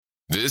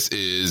This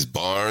is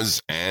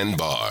Bars and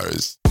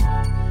Bars.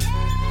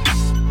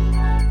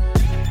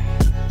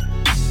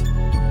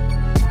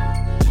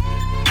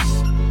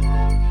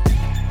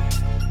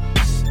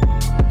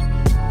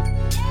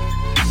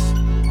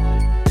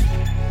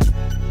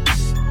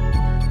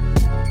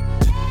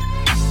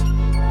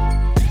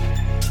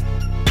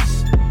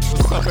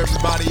 What's up,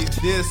 everybody?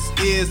 This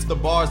is the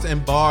Bars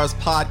and Bars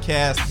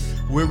podcast,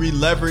 where we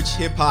leverage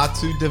hip-hop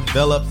to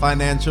develop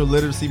financial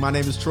literacy. My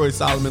name is Troy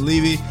Solomon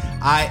Levy.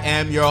 I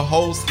am your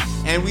host,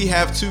 and we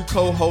have two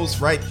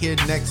co-hosts right here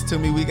next to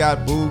me. We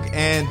got Boog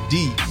and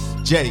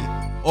DJ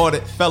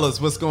Audit.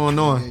 Fellas, what's going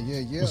on?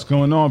 Yeah. What's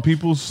going on,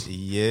 peoples?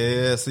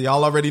 Yeah, so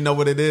y'all already know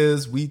what it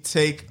is. We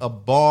take a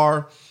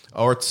bar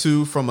or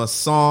two from a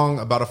song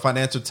about a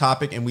financial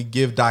topic, and we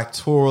give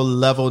doctoral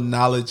level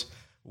knowledge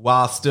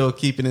while still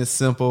keeping it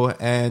simple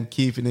and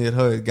keeping it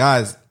hood.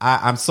 Guys,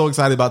 I'm so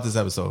excited about this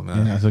episode, man.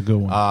 Yeah, that's a good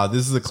one.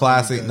 This is a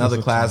classic,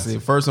 another classic.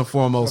 First and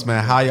foremost,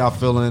 man, how y'all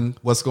feeling?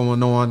 What's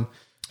going on?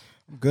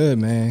 Good,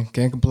 man.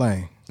 Can't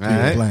complain.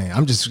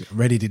 I'm just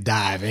ready to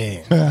dive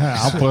in.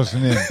 I'm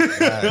pushing in.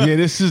 Yeah,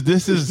 this is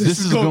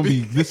gonna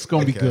be good. This is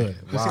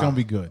gonna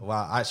be good.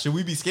 Wow. Should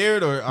we be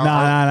scared or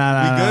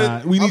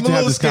Nah. we good? We need to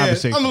have this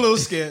conversation. I'm a little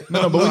scared.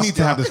 No, but we need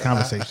to have this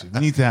conversation.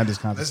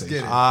 Let's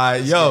get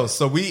it.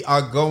 So we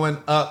are going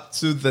up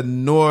to the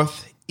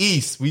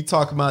Northeast. We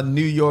talk about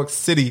New York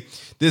City.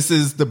 This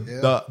is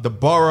the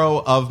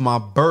borough of my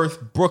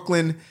birth,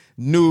 Brooklyn,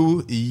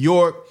 New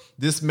York.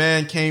 This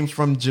man came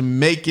from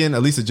Jamaican,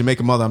 at least a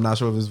Jamaican mother. I'm not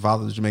sure if his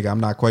father was Jamaican. I'm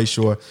not quite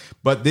sure.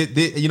 But,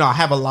 I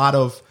have a lot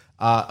of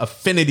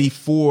affinity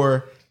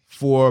for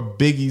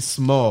Biggie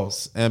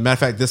Smalls. And matter of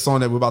fact, this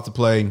song that we're about to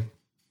play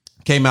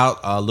came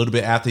out a little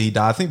bit after he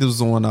died. I think this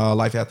was on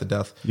Life After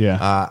Death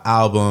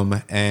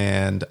album.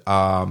 And,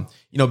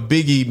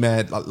 Biggie,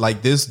 man,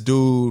 like this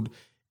dude,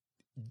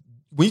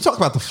 when you talk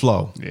about the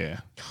flow. Yeah.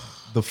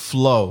 The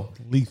flow.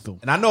 Lethal.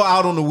 And I know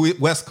out on the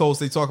West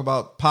Coast, they talk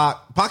about Pac.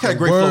 Pac had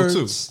great flow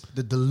too.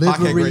 The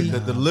delivery. The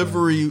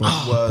delivery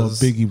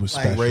was Biggie was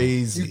special.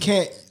 crazy. You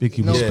can't.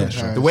 Biggie was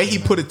special. The way he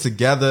put it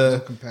together,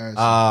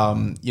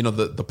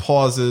 the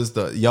pauses,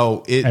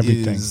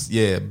 Everything.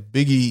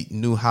 Biggie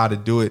knew how to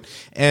do it.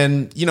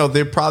 And,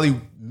 there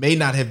probably may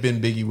not have been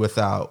Biggie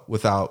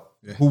without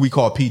who we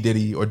call P.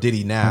 Diddy or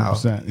Diddy now.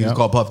 He was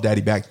called Puff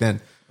Daddy back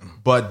then.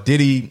 But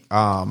Diddy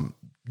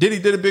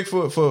did it big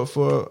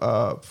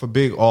for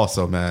Big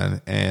also,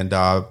 man. And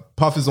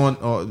Puff is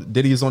on,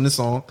 Diddy is on this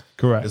song,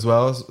 correct, as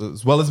well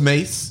as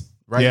Mace,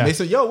 right? Yeah. Mace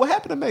said, "Yo, what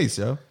happened to Mace,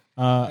 yo?"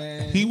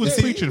 He was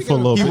preaching for a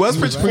little bit. He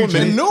was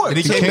preaching in Newark. And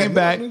he came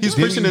back. He was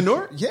preaching in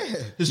Newark. Yeah,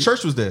 his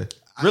church was there.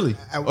 Really?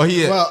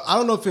 Well, I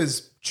don't know if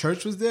his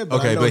church was there,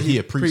 but but he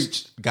had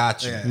preached.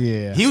 Gotcha.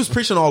 Yeah. He was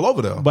preaching all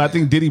over though. But I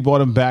think Diddy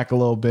brought him back a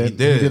little bit. He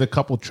did a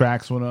couple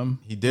tracks with him.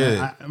 He did.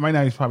 Right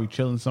now he's probably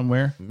chilling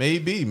somewhere.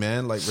 Maybe,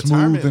 man. Like Smooth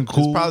retirement and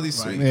cool. is probably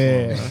sweet.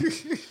 Yeah.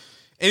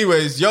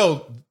 Anyways,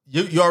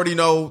 you already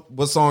know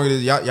what song it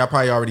is. Y'all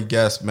probably already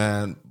guessed,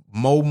 man.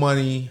 More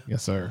money.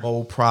 Yes, sir.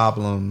 More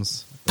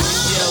problems.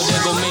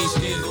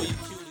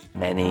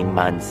 Many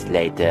months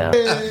later.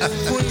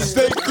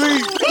 Stay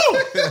clean.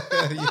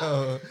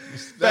 Yo,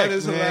 That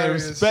is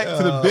hilarious. Respect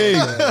to the big.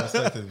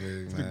 respect to the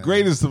big, man. The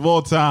greatest of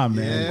all time,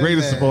 man.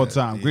 Greatest of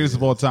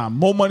all time.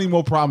 More money,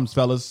 more problems,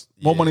 fellas.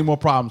 More money, more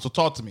problems. So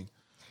talk to me.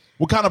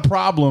 What kind of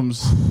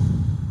problems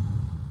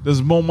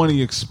does more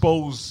money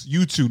expose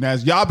you to? Now,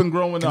 as y'all been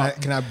growing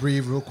up, Can I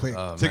breathe real quick?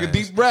 take a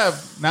deep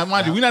breath. Now,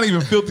 mind you, we're not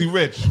even filthy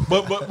rich.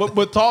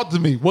 But talk to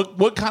me.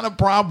 What kind of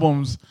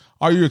problems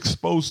are you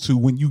exposed to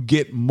when you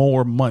get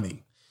more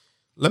money?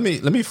 Let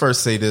me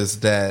first say this,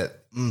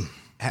 that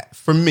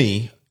for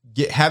me,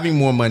 having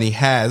more money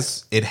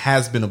has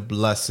been a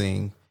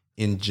blessing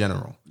in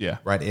general. Yeah.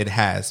 Right. It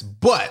has,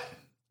 but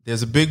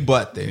there's a big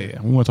but there.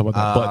 Yeah, we want to talk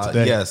about that butt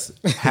today. Yes,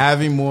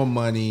 having more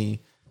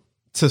money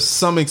to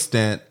some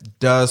extent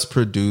does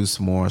produce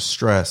more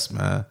stress,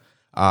 man.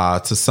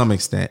 To some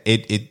extent,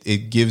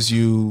 it gives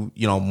you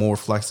more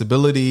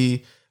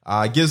flexibility.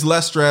 It gives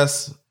less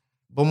stress,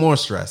 but more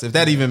stress. If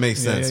that even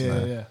makes sense,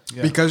 man.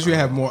 Yeah. Because you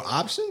have more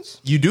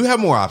options. You do have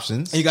more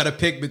options. And you got to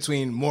pick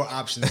between more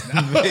options.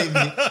 Maybe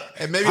that's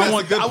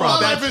a good problem.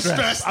 I want that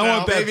stress.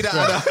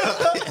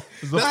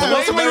 That's the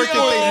most American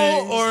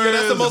thing.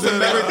 That's the most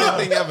American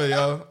thing ever,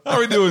 yo. How are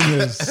we doing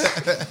this?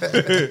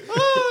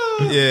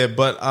 Yeah,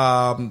 but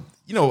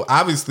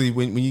obviously,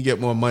 when you get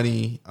more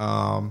money,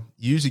 you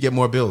usually get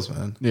more bills,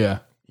 man. Yeah.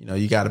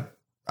 You got to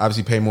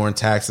obviously pay more in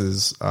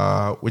taxes,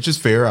 which is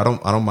fair. I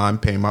don't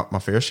mind paying my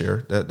fair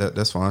share.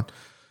 That's fine.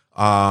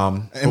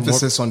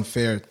 Emphasis on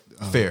fair.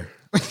 Fair.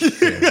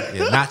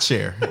 Yeah, not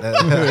share.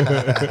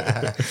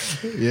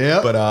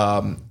 Yeah.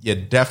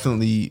 But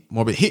definitely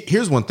more. But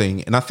here's one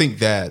thing, and I think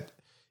that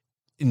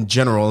in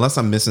general, unless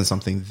I'm missing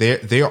something,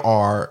 there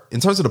are, in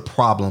terms of the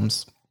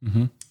problems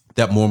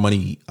that more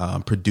money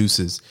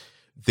produces,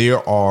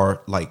 there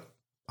are like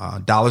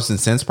dollars and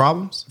cents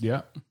problems.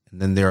 Yeah.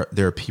 And then there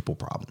are people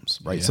problems,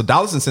 right? Yeah. So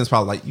dollars and cents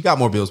problem, like you got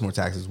more bills, more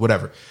taxes,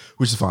 whatever,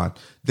 which is fine.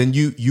 Then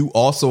you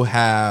also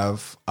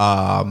have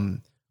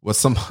what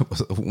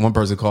one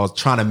person calls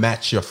trying to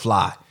match your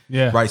fly.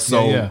 Yeah. Right.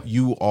 So Yeah.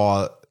 you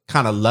are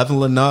kind of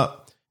leveling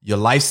up your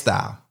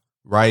lifestyle.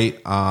 Right.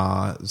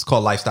 It's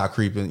called lifestyle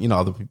creep, and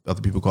other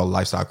people call it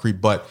lifestyle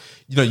creep. But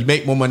you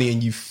make more money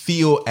and you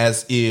feel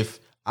as if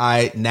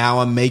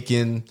I'm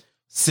making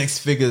 6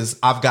 figures.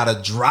 I've got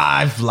to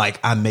drive like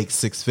I make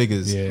 6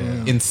 figures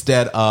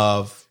instead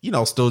of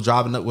still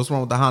driving. What's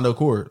wrong with the Honda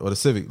Accord or the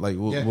Civic? Like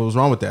what was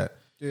wrong with that?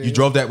 You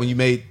drove that when you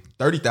made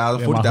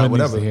 30,000, 40,000,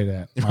 whatever. To hear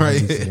that.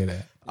 Right. Needs to hear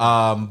that.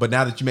 But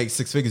now that you make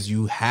 6 figures,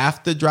 you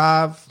have to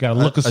drive. Got to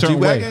look a certain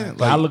way. G-Wagon?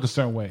 Got to look a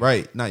certain way.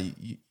 Right. No,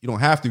 you don't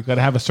have to. Got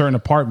to have a certain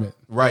apartment.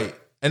 Right.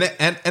 And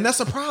that's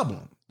a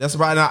problem. That's a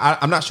problem.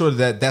 I'm not sure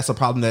that's a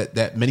problem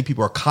that many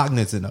people are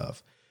cognizant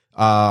of.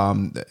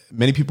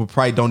 Many people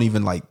probably don't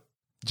even and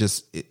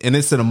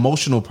it's an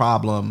emotional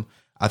problem.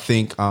 I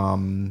think,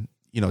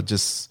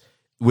 just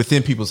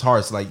within people's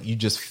hearts, like you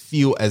just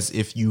feel as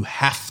if you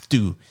have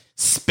to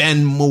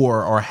spend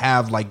more or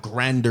have like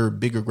grander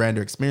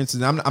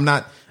experiences. I'm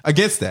not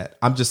against that.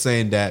 I'm just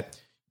saying that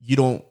you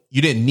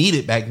didn't need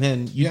it back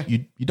then.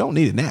 You don't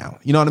need it now.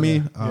 You know what I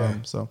mean?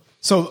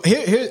 So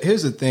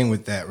here's the thing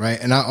with that, right?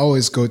 And I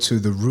always go to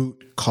the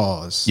root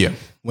cause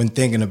when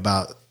thinking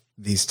about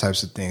these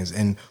types of things.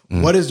 And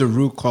what is the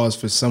root cause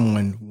for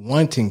someone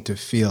wanting to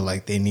feel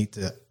like they need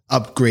to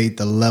upgrade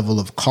the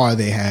level of car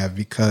they have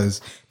because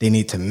they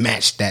need to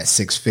match that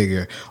 6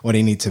 figure or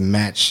they need to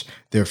match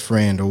their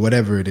friend or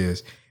whatever it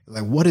is?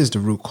 Like, what is the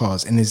root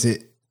cause? And is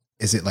it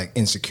like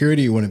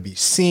insecurity? You want to be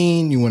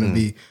seen? You want to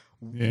be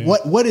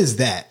what is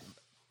that?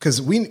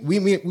 Because we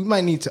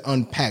might need to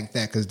unpack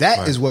that, because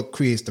that is what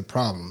creates the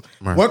problem.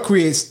 Right. What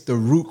creates the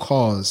root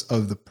cause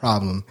of the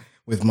problem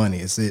with money?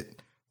 Is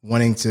it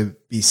wanting to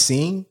be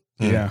seen?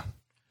 Yeah.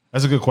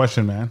 That's a good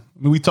question, man. I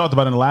mean, we talked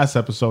about in the last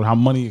episode how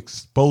money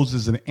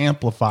exposes and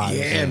amplifies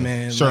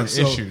certain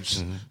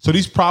issues. So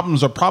these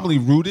problems are probably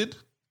rooted,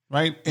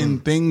 right,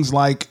 in things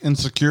like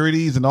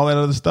insecurities and all that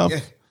other stuff,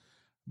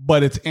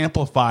 but it's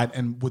amplified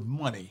and with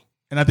money.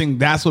 And I think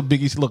that's what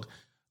Biggie said. Look,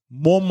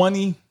 more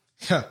money,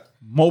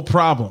 more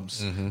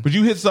problems. But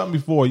you hit something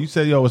before. You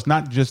said, it's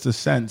not just the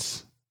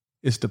sense,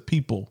 it's the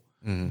people.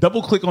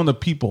 Double click on the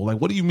people.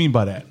 Like, what do you mean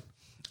by that?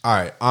 All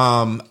right.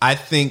 I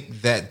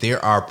think that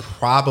there are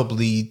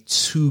probably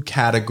 2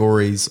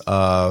 categories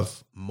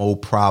of more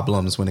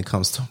problems when it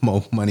comes to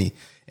more money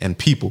and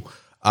people.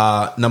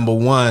 Number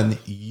one,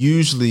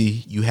 usually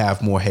you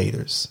have more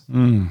haters,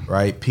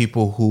 right?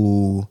 People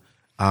who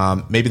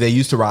maybe they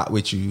used to rock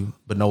with you,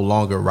 but no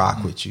longer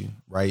rock with you,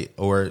 right?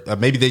 Or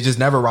maybe they just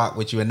never rock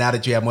with you, and now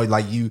that you have more,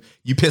 like you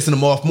pissing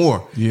them off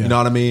more. You know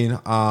what I mean?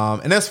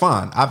 And that's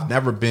fine. I've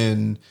never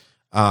been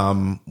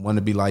want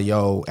to be like,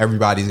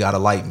 everybody's got to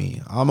like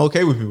me. I'm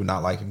okay with people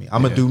not liking me.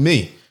 I'm gonna do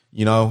me,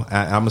 and I'm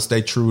gonna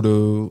stay true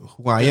to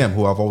who I am,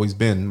 who I've always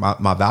been,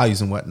 my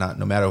values and whatnot,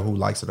 no matter who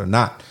likes it or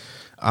not.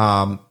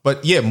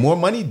 But more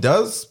money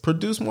does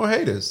produce more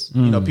haters.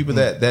 People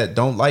that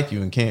don't like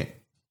you and can't,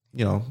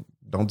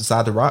 don't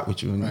decide to rock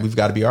with you, and we've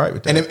got to be all right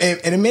with that.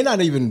 And it may not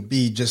even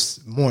be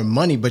just more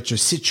money, but your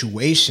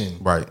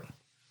situation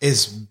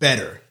is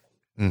better.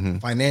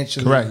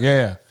 Financially,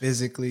 correct,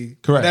 physically,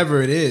 correct,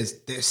 whatever it is,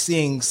 they're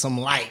seeing some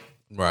light.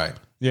 Right.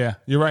 Yeah,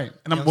 you're right.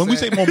 And when we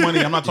say more money,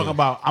 I'm not talking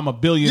about I'm a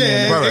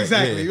billionaire. Yeah,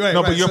 exactly. Right,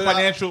 no, but your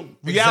financial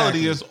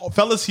reality is,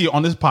 fellas, here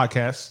on this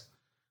podcast,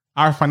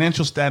 our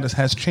financial status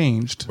has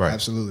changed. Right.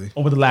 Absolutely.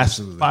 Over the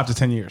last 5 to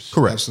 10 years.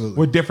 Correct. Absolutely.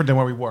 We're different than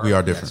where we were. We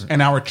are different.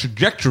 And our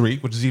trajectory,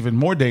 which is even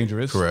more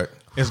dangerous, correct,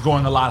 is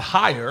going a lot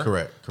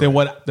higher than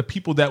what the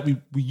people that we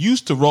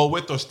used to roll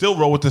with or still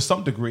roll with to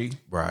some degree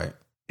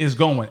is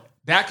going.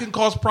 That can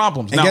cause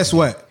problems. And now, guess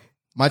what?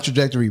 My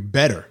trajectory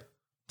better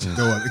to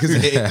go up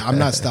because I'm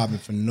not stopping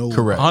for no.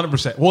 Correct.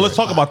 100%. Well, let's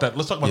talk about that.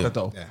 Let's talk about that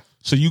though. Yeah.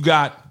 So you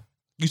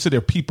said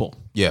they're people.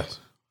 Yes.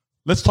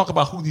 Let's talk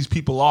about who these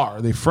people are.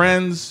 Are they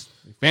friends?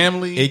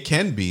 Family? It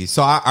can be.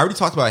 So I already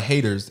talked about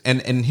haters,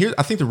 and here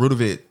I think the root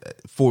of it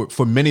for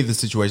many of the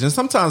situations.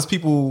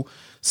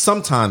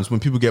 Sometimes when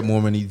people get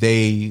more money,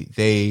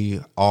 they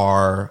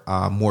are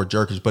more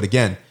jerkish. But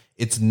again,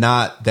 it's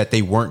not that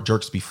they weren't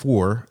jerks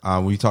before.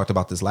 We talked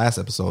about this last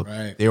episode.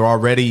 Right. They were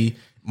already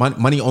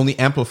money only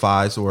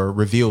amplifies or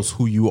reveals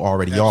who you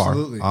already are.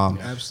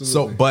 Absolutely.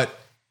 So, but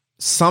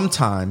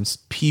sometimes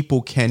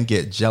people can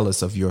get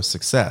jealous of your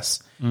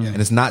success.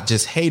 And it's not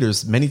just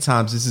haters. Many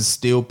times this is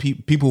still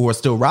people who are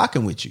still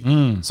rocking with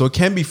you. So it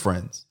can be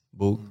friends.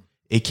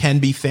 It can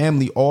be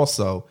family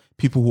also,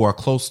 people who are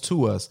close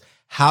to us.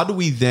 How do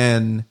we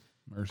handle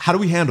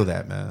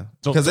that, man?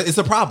 Because it's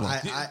a problem.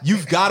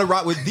 You've got to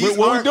rock with these.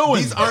 What are we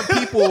doing? These aren't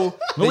people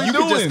that you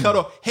can just cut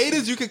off.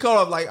 Haters, you can cut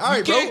off. Like, all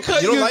right, bro, you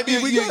don't like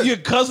me. We good. Your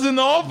cousin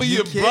off, or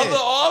your brother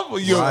off, or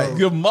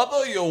your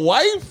mother, your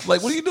wife.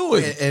 Like, what are you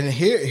doing? And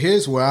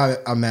here's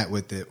where I'm at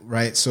with it.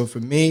 Right. So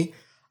for me,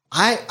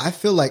 I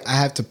feel like I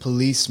have to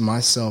police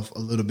myself a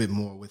little bit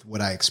more with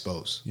what I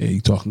expose. Yeah, you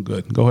talking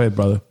good. Go ahead,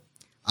 brother.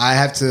 I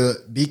have to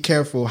be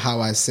careful how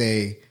I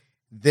say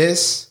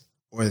this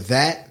or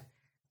that,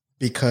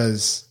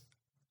 because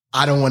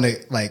I don't want to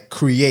like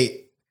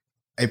create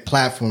a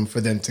platform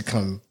for them to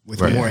come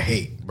with more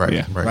hate. Right.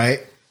 Yeah. Right.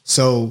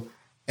 So,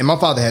 and my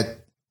father had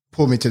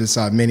pulled me to the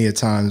side many a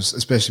times,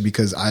 especially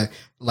because I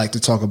like to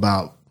talk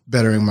about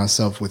bettering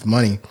myself with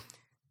money.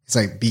 It's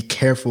like, be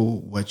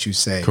careful what you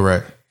say.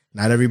 Correct.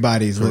 Not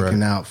everybody's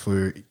looking out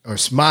for or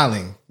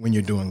smiling when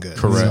you're doing good.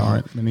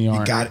 Correct. Many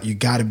aren't. You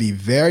got to be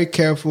very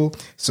careful.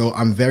 So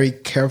I'm very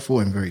careful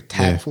and very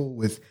tactful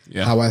with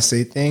how I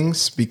say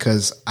things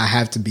because I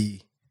have to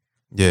be.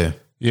 Yeah.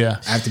 Yeah.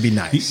 I have to be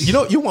nice. You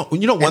know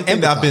one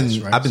thing that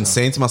empathize, I've been So-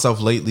 saying to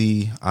myself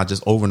lately,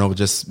 just over and over,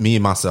 just me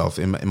and myself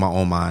in my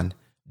own mind.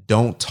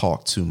 Don't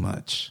talk too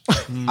much.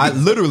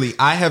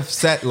 I have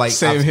said like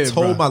Same I've here,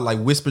 told bro.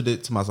 whispered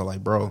it to myself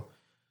like, bro,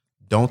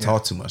 don't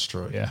talk too much,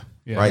 Troy. Yeah.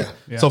 Yeah. Right.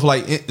 Yeah. So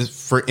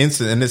for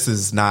instance, and this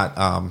is not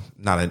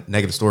a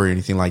negative story or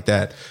anything like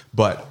that,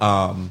 but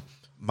and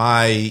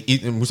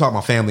we're talking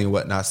about family and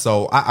whatnot.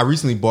 So I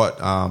recently bought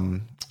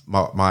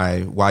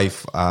my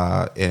wife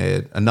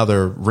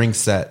another ring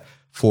set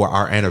for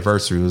our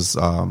anniversary. It was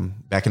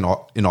back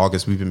in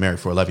August. We've been married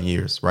for 11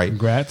 years, right?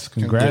 Congrats.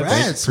 Congrats,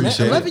 man.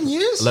 Appreciate 11 it.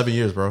 years? 11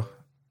 years, bro.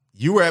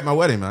 You were at my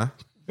wedding, man.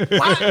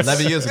 What?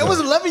 11 years ago. It was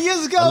 11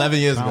 years ago. 11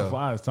 years Time ago.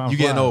 flies, time you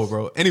getting flies. old,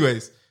 bro.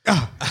 Anyways.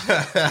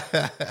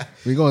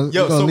 We're going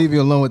to leave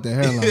you alone with the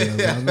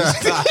hairline.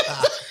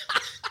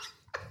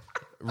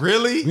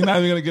 Really? We're not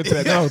even gonna get to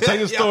that. No, tell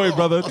your story,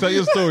 brother. Tell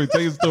your story. Tell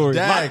your story.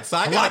 Dag, so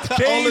I gotta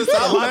cut all Changed. this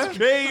out, Lots man.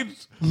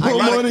 changed. I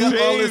gotta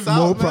cut all this out,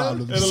 no man.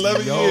 problems. In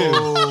 11 years.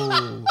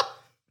 Yo,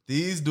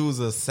 these dudes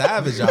are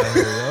savage out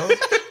here,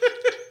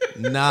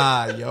 yo.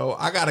 Nah, yo,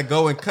 I gotta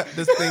go and cut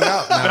this thing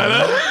out now.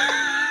 Man.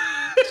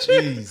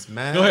 Jeez,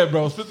 man. Go ahead,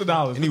 bro. Spit the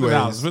knowledge.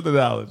 Anyways. Spit the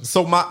knowledge.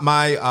 So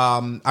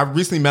I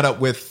recently met up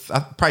with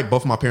probably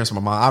both of my parents and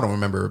my mom. I don't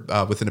remember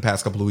within the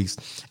past couple of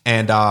weeks.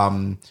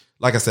 And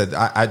like I said,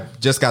 I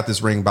just got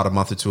this ring about a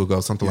month or two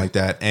ago, something like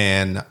that.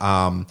 And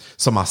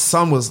so my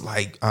son was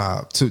like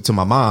to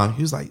my mom,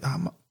 he was like,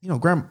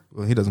 grandma.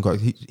 Well, he doesn't call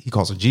he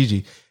calls her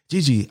Gigi.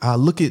 Gigi,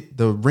 look at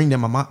the ring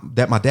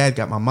that my dad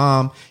got my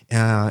mom.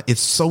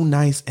 It's so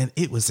nice and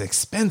it was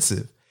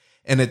expensive.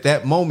 And at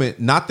that moment,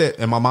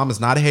 and my mom is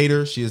not a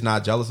hater. She is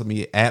not jealous of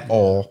me at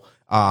all.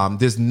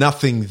 There's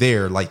nothing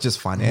there, like just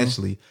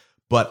financially.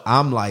 But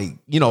I'm like,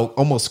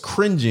 almost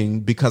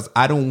cringing because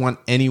I don't want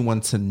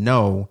anyone to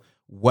know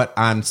what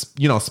I'm,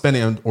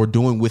 spending or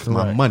doing with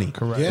my money.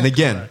 Correct. And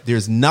again,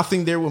 there's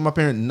nothing there with my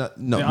parent.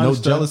 No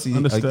understood. jealousy.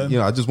 Understood.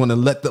 I just want to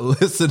let the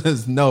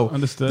listeners know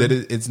Understood.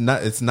 that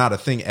it's not a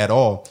thing at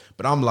all.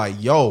 But I'm like,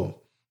 yo,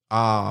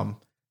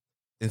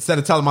 instead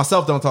of telling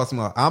myself don't talk too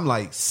much, I'm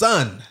like,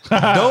 son,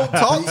 don't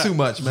talk too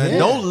much, man. Yeah.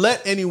 Don't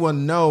let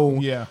anyone know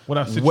what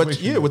our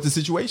situation is. what the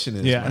situation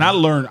is. Yeah, man. and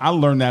I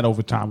learned that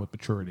over time with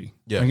maturity.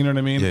 Yeah. Like, you know what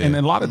I mean? Yeah. And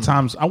a lot of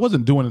times I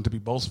wasn't doing it to be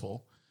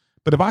boastful,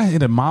 but if I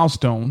hit a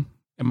milestone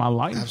in my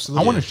life,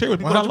 I want to share with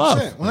people I love.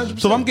 100%.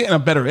 So if I'm getting a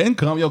better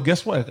income,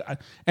 guess what?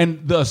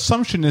 And the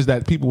assumption is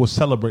that people will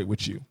celebrate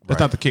with you. That's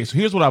not the case. So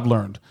here's what I've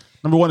learned.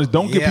 Number one is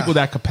don't give people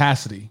that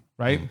capacity,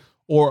 right?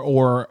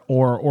 Or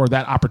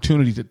that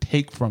opportunity to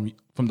take from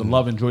the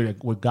love and joy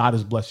that what God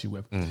has blessed you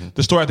with.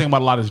 The story I think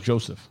about a lot is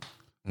Joseph,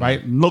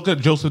 right? Look at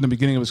Joseph in the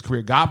beginning of his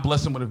career. God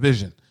blessed him with a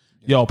vision.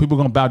 Yo, people are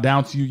gonna bow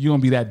down to you. You're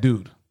gonna be that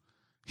dude.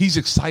 He's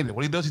excited.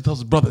 What he does, he tells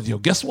his brothers, yo,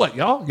 guess what,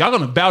 y'all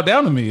gonna bow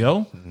down to me,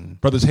 yo.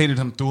 Brothers hated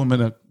him, threw him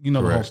in a, the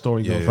whole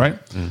story goes, right?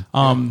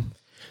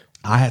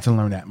 I had to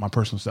learn that my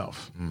personal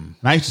self. And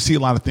I used to see a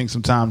lot of things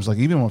sometimes, like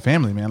even with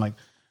family, man, like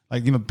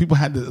people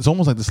had it's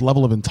almost like this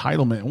level of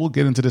entitlement. And we'll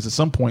get into this at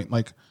some point,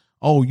 like,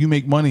 oh, you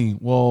make money.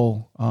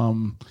 Well,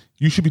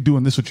 you should be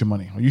doing this with your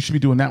money, or you should be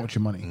doing that with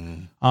your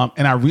money.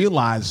 And I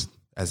realized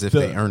as if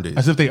they earned it.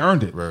 As if they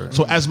earned it. Right.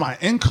 So as my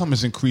income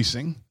is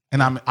increasing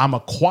and I'm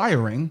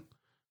acquiring,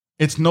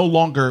 it's no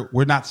longer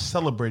we're not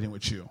celebrating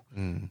with you.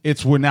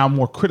 It's we're now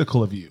more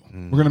critical of you.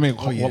 We're gonna make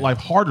life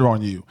harder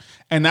on you.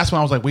 And that's when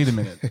I was like, wait a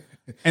minute.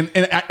 and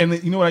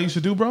you know what I used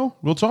to do, bro?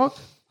 Real talk.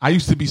 I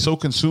used to be so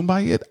consumed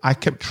by it. I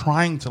kept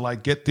trying to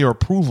like get their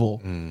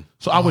approval.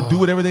 So I would do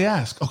whatever they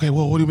ask. Okay,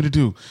 well, what do you want me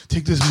to do?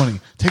 Take this money.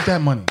 Take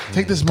that money.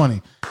 Take this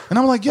money. And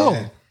I'm like,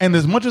 yo. And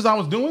as much as I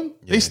was doing,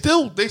 they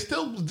still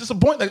was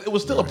disappointed. Like it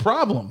was still a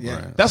problem.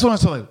 That's when I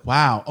started like,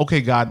 wow, okay,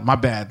 God, my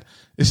bad.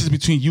 This is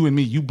between you and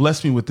me. You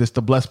blessed me with this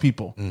to bless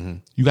people.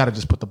 You got to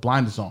just put the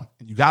blinders on.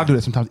 And you got to do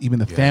that sometimes, even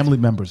the family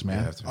members,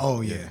 man. Oh,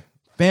 yeah.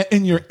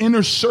 In your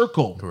inner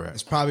circle. Correct.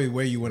 It's probably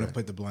where you want to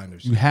put the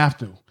blinders. You have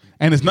to.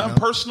 And it's nothing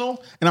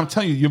personal. And I'm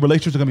telling you, your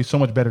relationships are going to be so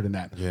much better than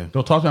that. Yeah.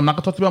 Don't talk to me. I'm not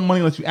going to talk to you about money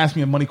unless you ask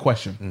me a money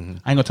question.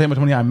 I ain't going to tell you how much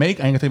money I make.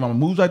 I ain't going to tell you about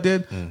my moves I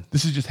did.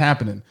 This is just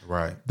happening.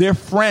 Right. They're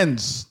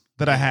friends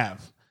that I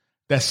have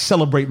that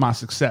celebrate my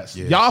success.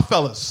 Y'all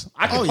fellas,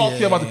 I can talk to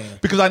you about it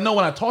because I know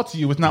when I talk to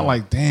you, it's not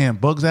like, damn,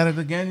 Bugs at it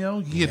again, yo.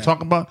 You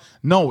talking about?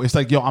 No, it's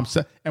like, yo, I'm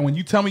set. And when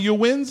you tell me your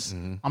wins,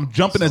 I'm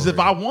jumping as if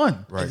I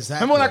won. Right.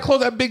 Exactly. Remember when I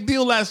closed that big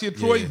deal last year,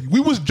 Troy?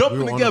 We was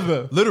jumping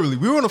together. Literally,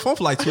 we were on the phone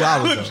for like 2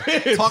 hours.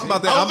 Talking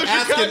about that. I I'm was in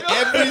asking Chicago.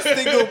 every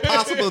single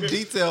possible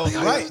detail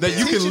that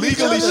you can Teaching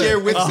legally each other. share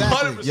with me.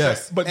 100%.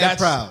 Yes. But And that's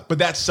proud. But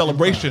that's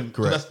celebration.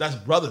 Correct. That's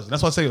brothers. And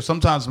that's why I say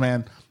sometimes,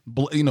 man,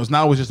 it's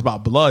not always just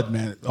about blood,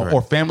 man,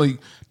 or family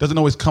doesn't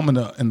always come in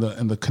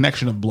the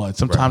connection of blood.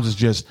 Sometimes it's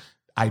just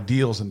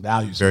ideals and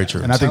values. Very man.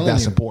 true. And I think Telling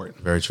that's you. important.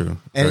 Very true.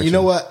 And Very you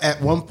know true. what?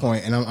 At one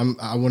point, and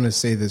I want to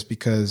say this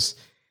because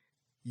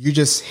you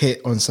just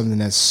hit on something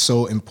that's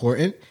so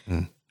important.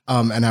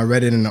 And I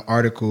read it in an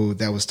article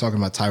that was talking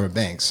about Tyra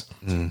Banks.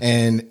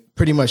 And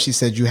pretty much she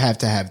said you have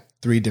to have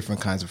 3 different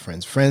kinds of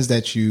friends. Friends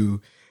that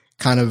you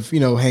kind of,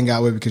 hang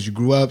out with because you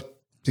grew up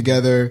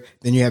together.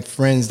 Then you have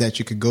friends that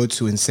you could go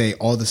to and say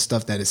all the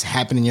stuff that is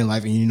happening in your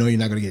life and you're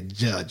not going to get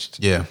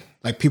judged. Yeah.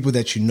 Like people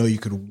that you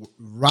could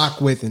rock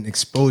with and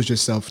expose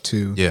yourself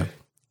to. Yeah.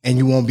 And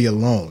you won't be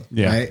alone.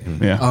 Yeah. Right.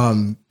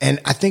 Yeah. And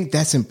I think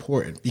that's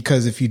important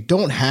because if you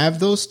don't have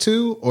those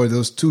 2 or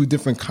those 2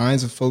 different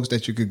kinds of folks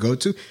that you could go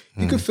to,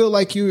 you could feel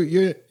like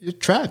you're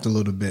trapped a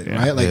little bit,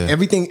 right? Like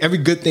every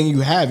good thing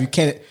you have, you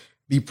can't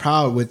be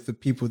proud with the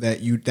people that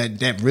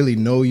that really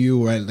know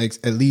you, or like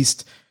at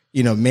least,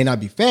 may not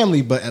be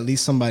family, but at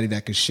least somebody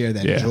that could share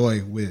that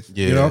joy with,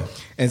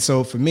 And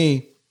so for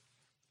me,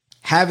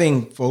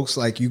 having folks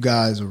like you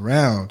guys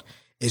around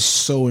is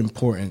so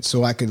important.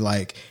 So I could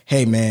like,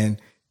 hey man,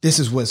 this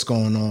is what's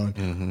going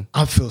on.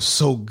 I feel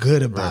so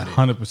good about it.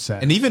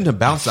 100%. And even to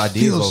bounce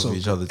ideas feel off so of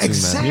each other too,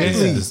 Exactly.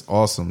 man. It's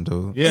awesome,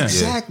 dude. Yeah.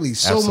 Exactly.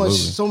 Absolutely.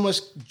 So much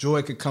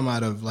joy could come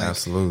out of like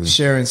Absolutely.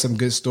 sharing some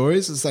good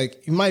stories. It's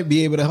like you might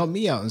be able to help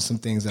me out in some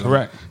things that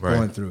Correct. I'm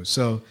going through.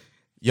 So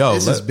Yo,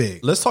 this is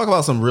big. Let's talk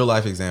about some real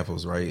life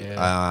examples, right?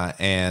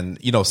 And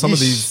some of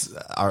these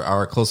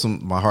are close to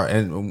my heart.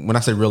 And when I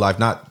say real life,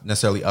 not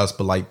necessarily us,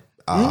 but like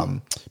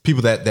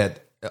people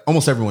that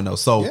almost everyone knows.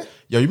 So,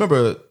 you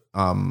remember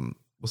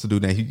what's the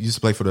dude name? He used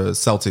to play for the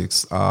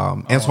Celtics.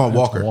 Antoine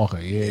Walker.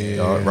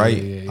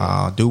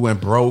 Right? Dude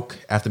went broke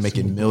after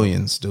making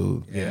millions,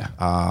 dude. Yeah.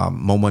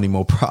 More money,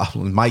 more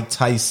problems. Mike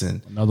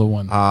Tyson. Another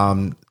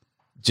one.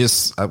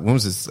 Just when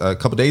was this? A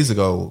couple days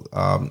ago,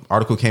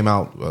 article came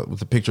out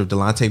with a picture of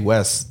Delonte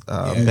West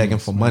begging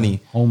for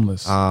money.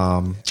 Homeless.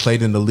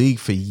 Played in the league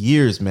for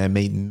years, man.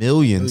 Made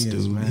millions,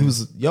 dude. man. He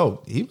was a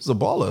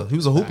baller. He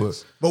was a hooper.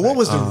 But what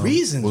was the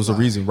reason? What was the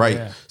reason? Right.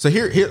 Yeah. So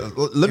here,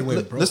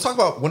 went broke. let's talk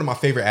about one of my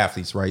favorite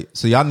athletes. Right.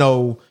 So y'all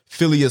know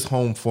Philly is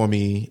home for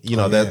me.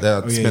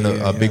 That spent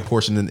a big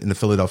portion in the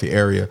Philadelphia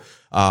area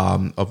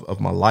of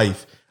my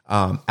life.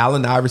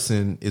 Allen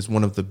Iverson is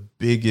one of the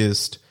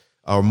biggest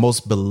or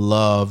most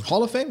beloved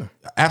Hall of Famer.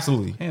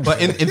 Absolutely.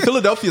 But in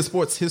Philadelphia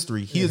sports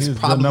history, he is he's the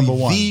probably number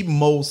one. the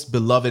most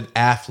beloved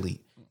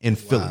athlete in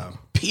Philly.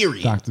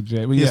 Period. Dr.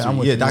 J. Well, yeah, I'm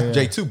with you. Dr.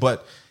 J too.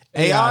 But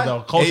AI,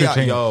 though, culture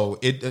change.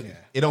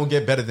 it don't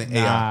get better than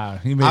AI.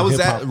 he made I was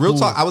hip-hop at real cool.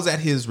 talk. I was at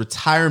his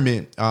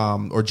retirement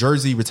or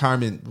jersey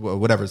retirement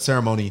whatever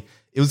ceremony.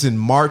 It was in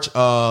March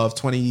of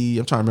 20.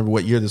 I'm trying to remember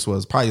what year this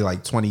was. Probably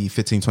like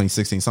 2015,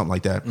 2016, something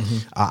like that.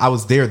 I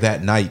was there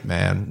that night,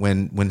 man.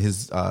 When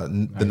his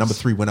the number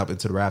 3 went up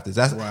into the rafters.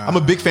 I'm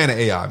a big fan of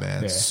AI,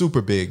 man. Yeah.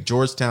 Super big.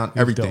 Georgetown,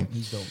 everything. dope.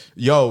 He's dope.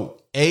 Yo,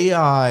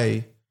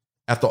 AI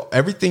after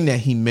everything that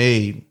he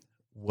made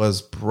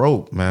was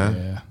broke, man.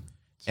 Yeah.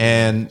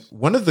 And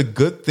one of the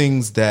good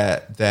things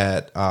that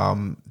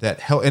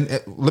helped,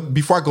 and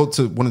before I go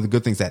to one of the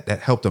good things that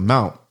helped him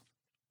out,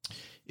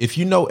 if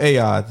you know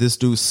AI, this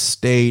dude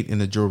stayed in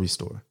the jewelry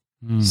store,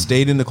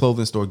 stayed in the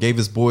clothing store, gave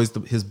his boys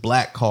his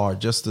black card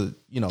just to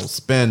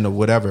spend or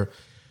whatever.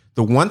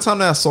 The one time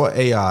that I saw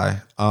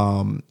AI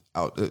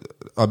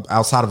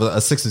outside of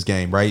a Sixers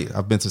game, right?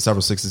 I've been to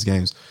several Sixers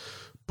games,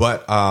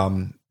 but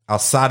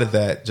outside of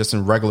that, just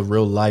in regular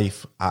real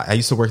life, I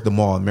used to work at the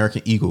mall,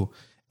 American Eagle.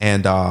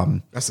 And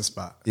That's the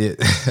spot.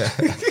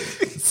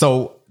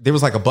 so there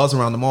was like a buzz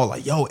around the mall,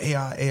 like, yo,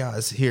 AI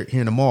is here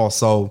in the mall.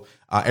 So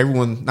not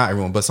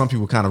everyone, but some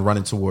people kind of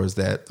running towards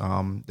that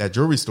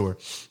jewelry store.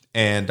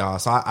 And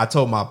so I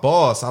told my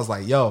boss, I was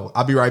like, yo,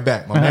 I'll be right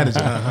back, my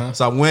manager.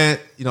 So I went,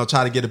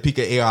 try to get a peek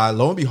at AI.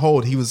 Lo and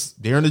behold, he was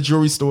there in the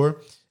jewelry store,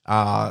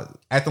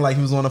 acting like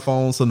he was on the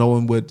phone so no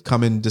one would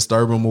come and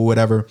disturb him or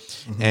whatever.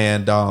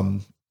 And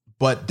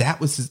but that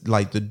was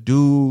like the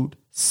dude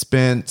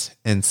spent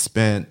and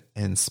spent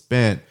and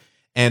spent.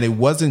 And it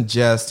wasn't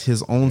just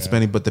his own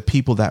spending, but the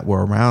people that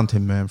were around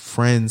him, man,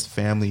 friends,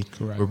 family,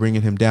 were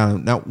bringing him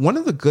down. Now, one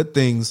of the good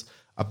things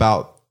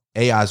about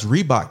AI's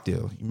Reebok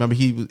deal, you remember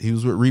he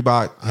was with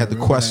Reebok, had the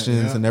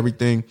questions and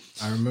everything.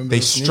 I remember they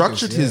those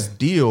structured sneakers, his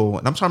deal,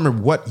 and I'm trying to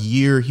remember what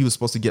year he was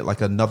supposed to get like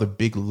another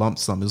big lump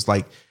sum. It was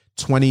like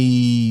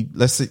 20.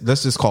 Let's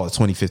just call it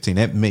 2015.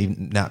 That may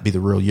not be the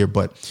real year,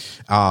 but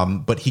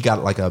he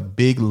got like a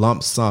big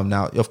lump sum.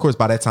 Now, of course,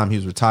 by that time he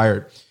was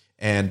retired.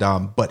 And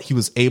but he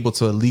was able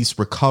to at least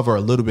recover a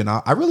little bit.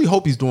 Now, I really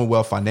hope he's doing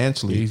well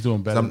financially. Yeah, he's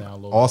doing better now.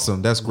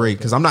 Awesome, that's great.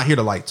 Because I'm not here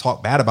to like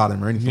talk bad about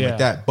him or anything like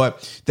that.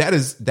 But that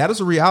is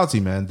a reality,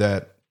 man.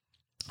 That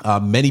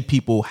many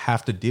people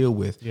have to deal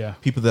with. Yeah.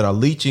 People that are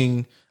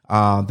leeching,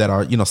 that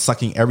are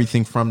sucking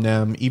everything from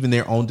them, even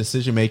their own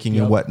decision making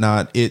and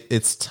whatnot.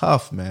 It's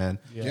tough, man.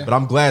 Yeah. But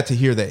I'm glad to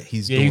hear that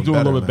he's doing a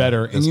little bit man.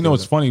 better. That's And good.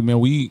 it's funny,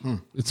 man.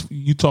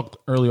 You talked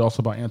earlier also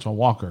about Antoine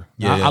Walker.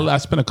 Now, Yeah. I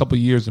spent a couple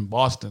of years in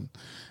Boston.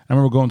 I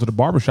remember going to the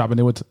barbershop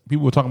and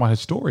people were talking about his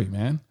story,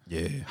 man.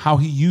 Yeah. how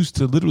he used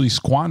to literally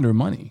squander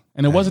money.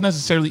 And it wasn't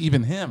necessarily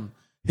even him,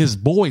 his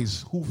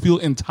boys who feel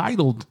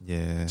entitled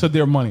to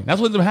their money.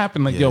 That's what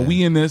happened. Like, yo,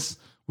 we in this,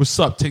 what's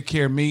up? Take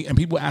care of me. And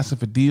people asking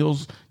for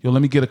deals. Yo,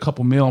 let me get a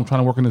couple mil. I'm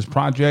trying to work on this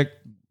project.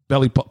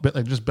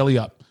 Just belly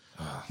up.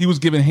 He was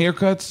giving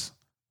haircuts,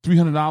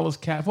 $300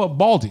 cash for a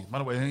baldy. By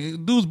the way,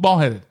 dude's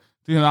bald headed.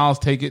 $300,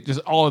 take it. Just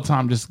all the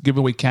time, just give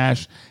away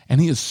cash. And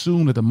he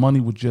assumed that the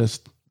money would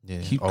just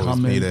keep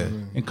coming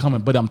and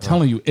coming. But I'm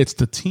telling you, it's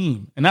the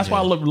team. And that's why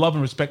I love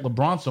and respect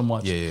LeBron so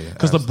much.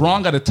 Because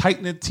LeBron got a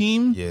tight-knit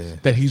team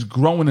that he's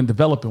growing and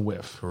developing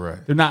with.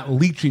 Correct. They're not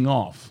leeching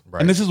off.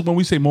 Right. And this is when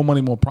we say more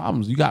money, more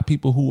problems. You got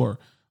people who are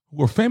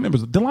family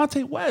members.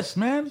 Delonte West,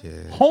 man.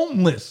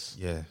 Homeless.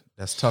 Yeah.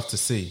 That's tough to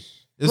see.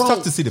 It's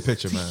tough to see the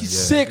picture, man. He's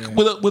sick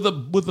with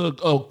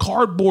a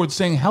cardboard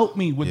saying "Help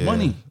me" with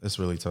money. It's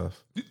really tough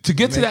to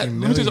get to that. Let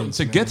me tell you something.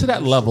 To get to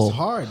that level, it's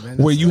hard, man.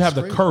 Where you have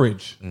the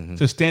courage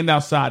to stand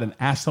outside and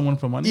ask someone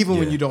for money, even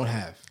when you don't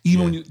have.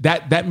 Even when you,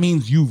 that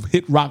means you've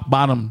hit rock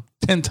bottom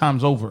 10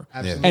 times over,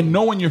 and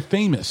knowing you're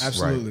famous.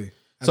 Absolutely. Right.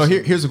 So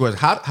here's the question: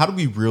 How do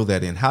we reel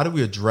that in? How do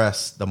we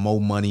address the more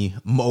money,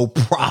 more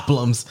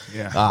problems?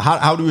 Yeah.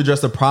 How do we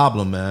address the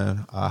problem,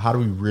 man? How do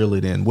we reel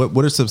it in?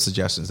 What are some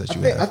suggestions that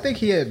you have? I think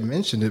he had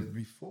mentioned it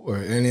before,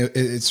 and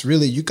it's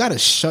really you got to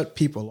shut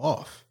people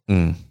off.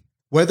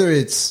 Whether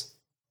it's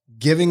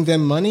giving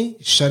them money,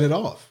 shut it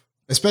off.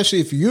 Especially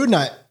if you're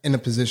not in a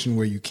position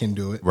where you can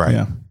do it, right?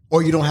 Yeah.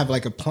 Or you don't have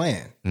like a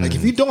plan. Like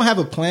if you don't have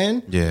a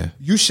plan,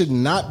 you should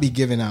not be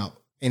giving out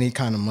any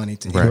kind of money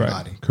to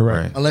anybody.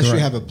 Correct. Unless you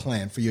have a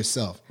plan for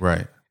yourself.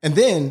 Right. And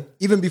then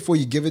even before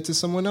you give it to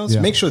someone else,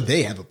 make sure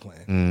they have a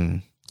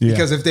plan.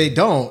 Because if they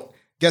don't,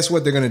 guess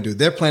what they're going to do?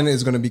 Their plan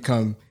is going to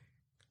become,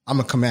 I'm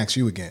going to come ask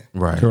you again.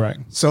 Right. Correct.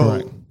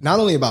 So not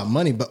only about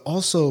money, but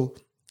also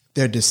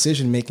their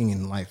decision making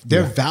in life.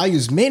 Their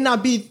values may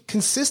not be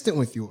consistent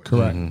with yours.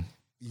 Correct.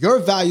 Your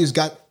values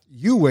got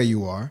you where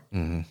you are,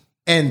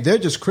 and they're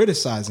just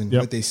criticizing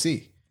what they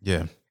see.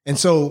 Yeah. And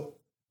so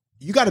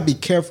you got to be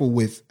careful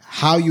with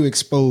how you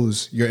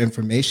expose your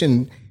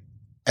information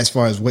as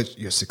far as what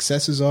your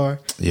successes are,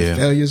 your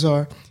failures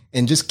are,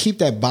 and just keep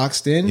that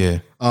boxed in. Yeah.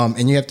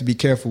 And you have to be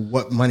careful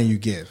what money you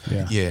give.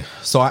 Yeah.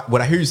 So what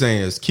I hear you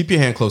saying is keep your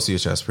hand close to your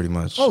chest pretty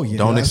much. Oh, yeah.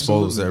 Don't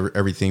expose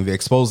everything.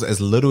 Expose as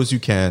little as you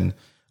can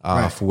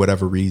for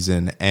whatever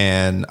reason.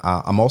 And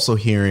I'm also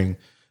hearing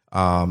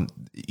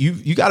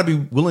you got to be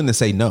willing to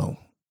say no.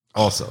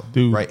 Also,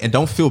 Dude. Right, and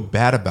don't feel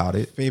bad about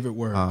it. Favorite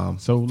word.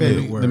 So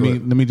let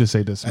me just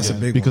say this. That's a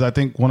big because one. I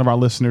think one of our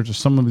listeners or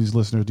some of these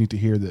listeners need to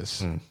hear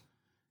this.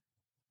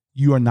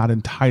 You are not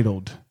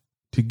entitled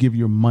to give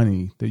your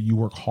money that you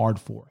work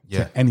hard for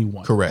to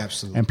anyone. Correct.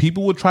 Absolutely. And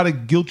people will try to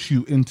guilt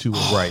you into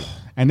it. Right.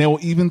 And they will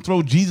even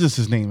throw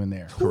Jesus' name in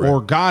there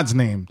or God's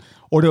name,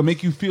 or they'll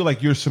make you feel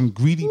like you're some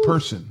greedy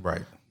person.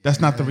 Right. That's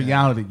not the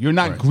reality. You're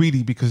not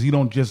greedy because you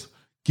don't just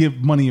give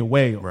money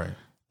away.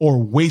 Or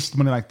waste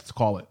money, like to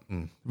call it.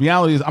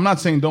 Reality is, I'm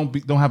not saying don't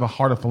have a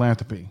heart of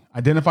philanthropy.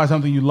 Identify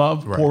something you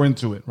love, pour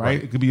into it.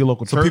 Right? It could be your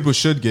local church. So people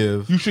should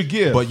give. You should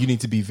give, but you need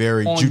to be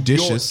very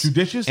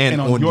judicious,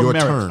 and on your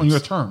merits, terms. on your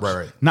terms,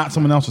 right? Not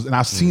someone else's. And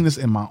I've seen this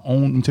in my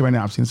own. I'm telling you right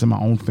now, I've seen this in my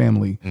own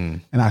family,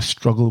 and I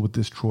struggled with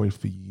this, Troy,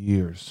 for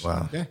years.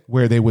 Wow.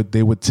 Where they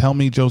would tell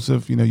me,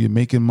 Joseph, you're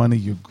making money,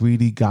 you're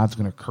greedy, God's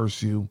going to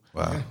curse you.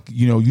 Wow.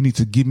 You need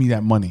to give me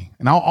that money.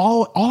 And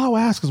all I'll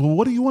ask is, well,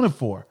 what do you want it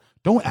for?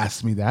 Don't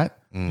ask me that.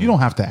 You don't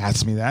have to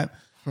ask me that.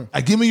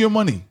 Give me your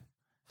money.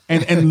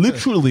 And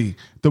literally,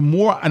 the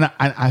more, and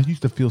I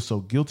used to feel so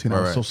guilty and I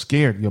was so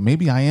scared.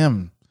 Maybe I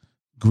am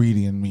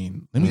greedy and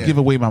mean. Let me give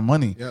away my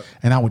money.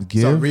 And I would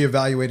give. Start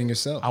reevaluating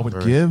yourself. I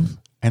would give,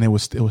 and it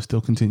would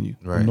still continue.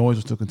 The noise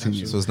would still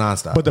continue. So it's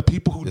nonstop. But the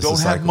people who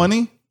don't have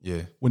money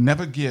would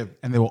never give,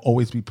 and they will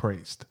always be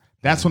praised.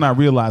 That's when I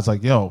realized,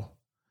 like, yo,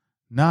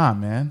 nah,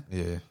 man.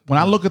 When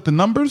I look at the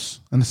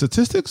numbers and the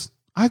statistics,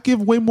 I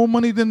give way more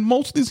money than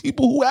most of these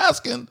people who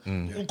asking,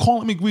 who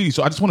calling me greedy.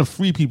 So I just want to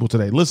free people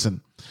today.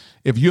 Listen,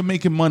 if you're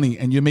making money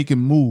and you're making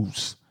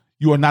moves,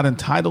 you are not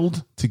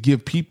entitled to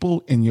give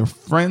people and your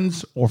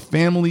friends or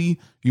family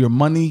your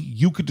money.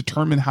 You could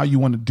determine how you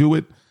want to do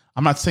it.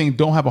 I'm not saying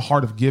don't have a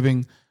heart of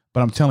giving,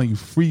 but I'm telling you,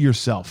 free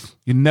yourself.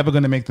 You're never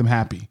going to make them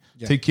happy.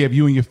 Take care of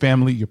you and your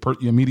family, your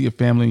immediate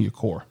family, and your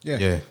core.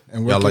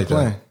 And work your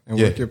plan.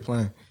 Work your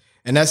plan.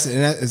 And that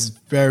is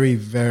very,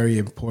 very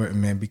important,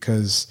 man,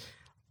 because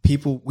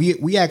people,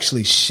 we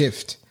actually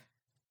shift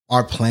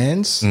our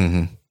plans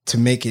to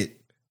make it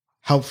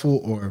helpful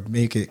or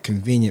make it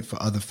convenient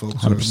for other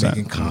folks who are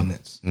making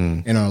comments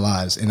in our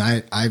lives. And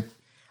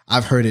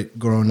I've heard it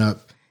growing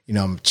up.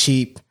 I'm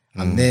cheap.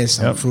 I'm this.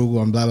 I'm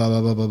frugal. I'm blah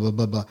blah blah blah blah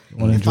blah blah.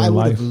 If I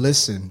would have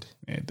listened,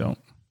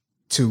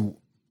 to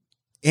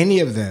any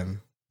of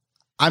them,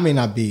 I may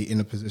not be in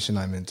the position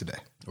I'm in today.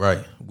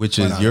 Right, which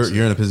is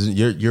you're in a position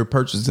you're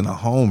purchasing a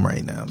home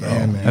right now,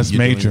 man. That's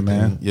major,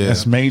 man.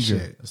 That's major.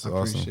 That's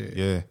awesome.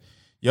 Yeah.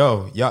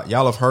 Yo,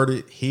 y'all have heard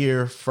it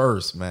here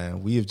first,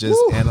 man. We have just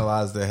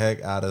analyzed the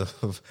heck out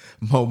of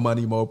More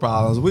Money, More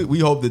Problems. We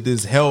hope that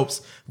this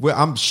helps.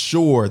 I'm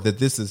sure that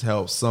this has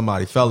helped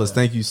somebody. Fellas,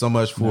 thank you so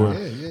much for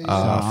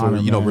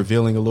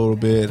revealing a little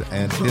bit.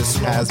 And this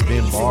has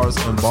been Bars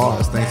and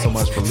Bars. Thanks so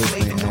much for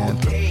listening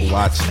and for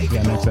watching.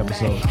 Yeah, next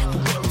episode.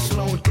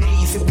 Slow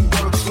days and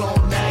we work slow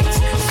nights.